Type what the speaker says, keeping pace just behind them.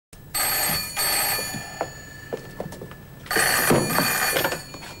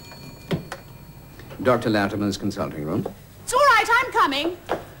Dr. Latimer's consulting room. It's all right, I'm coming.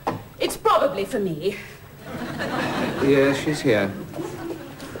 It's probably for me. Yes, she's here.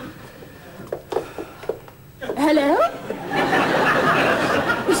 Hello?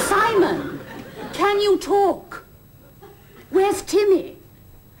 Simon, can you talk? Where's Timmy?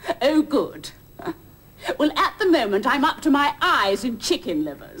 Oh, good. Well, at the moment, I'm up to my eyes in chicken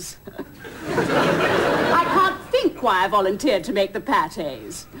livers. I can't think why I volunteered to make the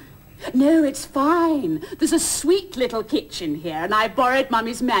pâtés. No, it's fine. There's a sweet little kitchen here, and I borrowed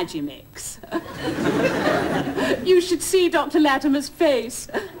Mummy's Magimix. You should see Dr. Latimer's face.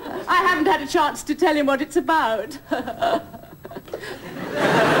 I haven't had a chance to tell him what it's about.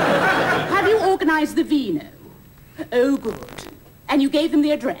 Have you organized the vino? Oh, good. And you gave them the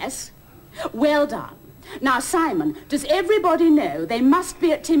address? Well done. Now, Simon, does everybody know they must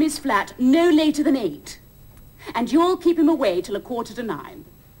be at Timmy's flat no later than 8? And you'll keep him away till 8:45.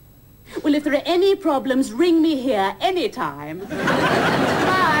 Well, if there are any problems, ring me here any time.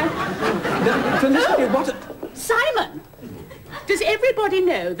 Bye. Felicity, what? Simon, does everybody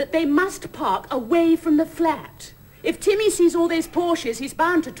know that they must park away from the flat? If Timmy sees all those Porsches, he's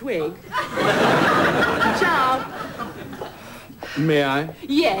bound to twig. Ciao. May I?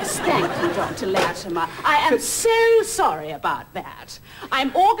 Yes, thank you, Dr. Latimer. I am so sorry about that.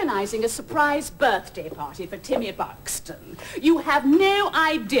 I'm organizing a surprise birthday party for Timmy Buxton. You have no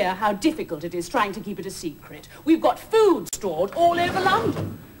idea how difficult it is trying to keep it a secret. We've got food stored all over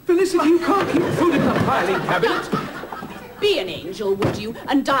London. Felicity, you can't keep food in the filing cabinet. Be an angel, would you,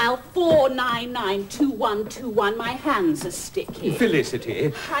 and dial 4992121. My hands are sticky.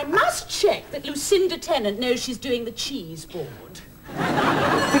 Felicity. I must check that Lucinda Tennant knows she's doing the cheese board.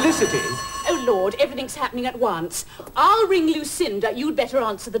 Felicity. Oh, Lord, everything's happening at once. I'll ring Lucinda. You'd better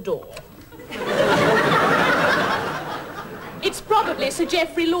answer the door. It's probably Sir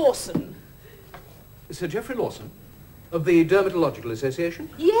Geoffrey Lawson. Sir Geoffrey Lawson? Of the Dermatological Association?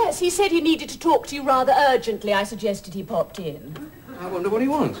 Yes, he said he needed to talk to you rather urgently. I suggested he popped in. I wonder what he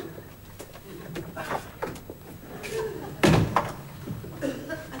wants.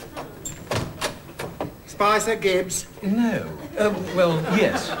 Spicer Gibbs? No. Well,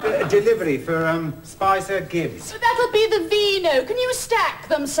 yes. Delivery for, Spicer Gibbs. That'll be the vino. Can you stack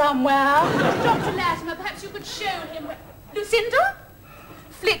them somewhere? Dr. Latimer, perhaps you could show him where... Lucinda?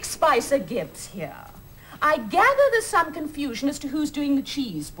 Flick Spicer Gibbs here. I gather there's some confusion as to who's doing the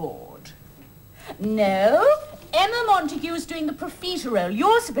cheese board. No, Emma Montague's doing the profiterole.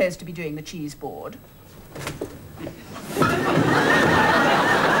 You're supposed to be doing the cheese board.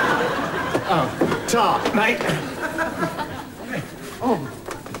 Oh, tar, mate. Oh,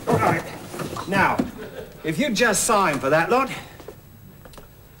 all right. Now, if you just sign for that lot,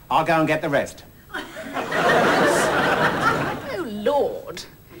 I'll go and get the rest. Oh, Lord.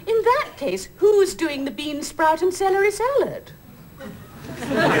 In that case, who's doing the bean sprout and celery salad?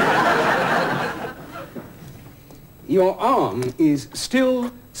 Your arm is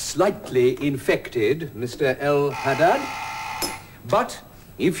still slightly infected, Mr. El Haddad. But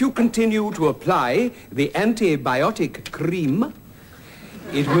if you continue to apply the antibiotic cream,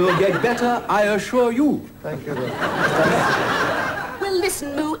 it will get better, I assure you. Thank you. Well,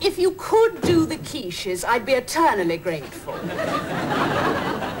 listen, Moo, if you could do the quiches, I'd be eternally grateful.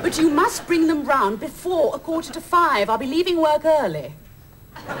 But you must bring them round before 4:45. I'll be leaving work early.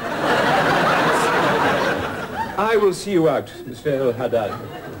 I will see you out, Mr. El Haddad.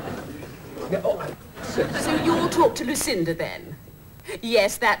 So you'll talk to Lucinda then?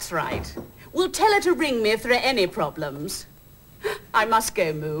 Yes, that's right. We'll tell her to ring me if there are any problems. I must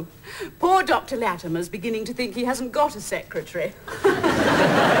go, Moo. Poor Dr. Latimer's beginning to think he hasn't got a secretary.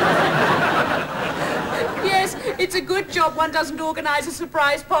 Yes, it's a good job one doesn't organize a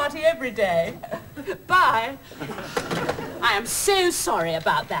surprise party every day. Bye. I am so sorry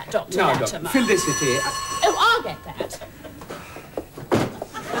about that, Dr. Latimer. Felicity. Oh, I'll get that.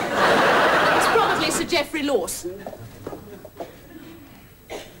 It's probably Sir Geoffrey Lawson.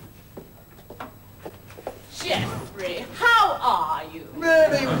 Geoffrey, how are you?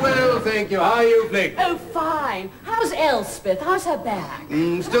 Really well, thank you. How are you, Flick? Oh, fine. How's Elspeth? How's her back?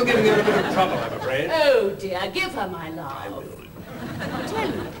 Still giving you a bit of trouble, I'm afraid. Oh, dear. Give her my love. Tell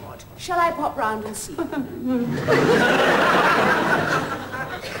you what, shall I pop round and see?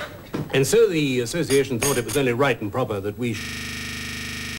 And so the association thought it was only right and proper that we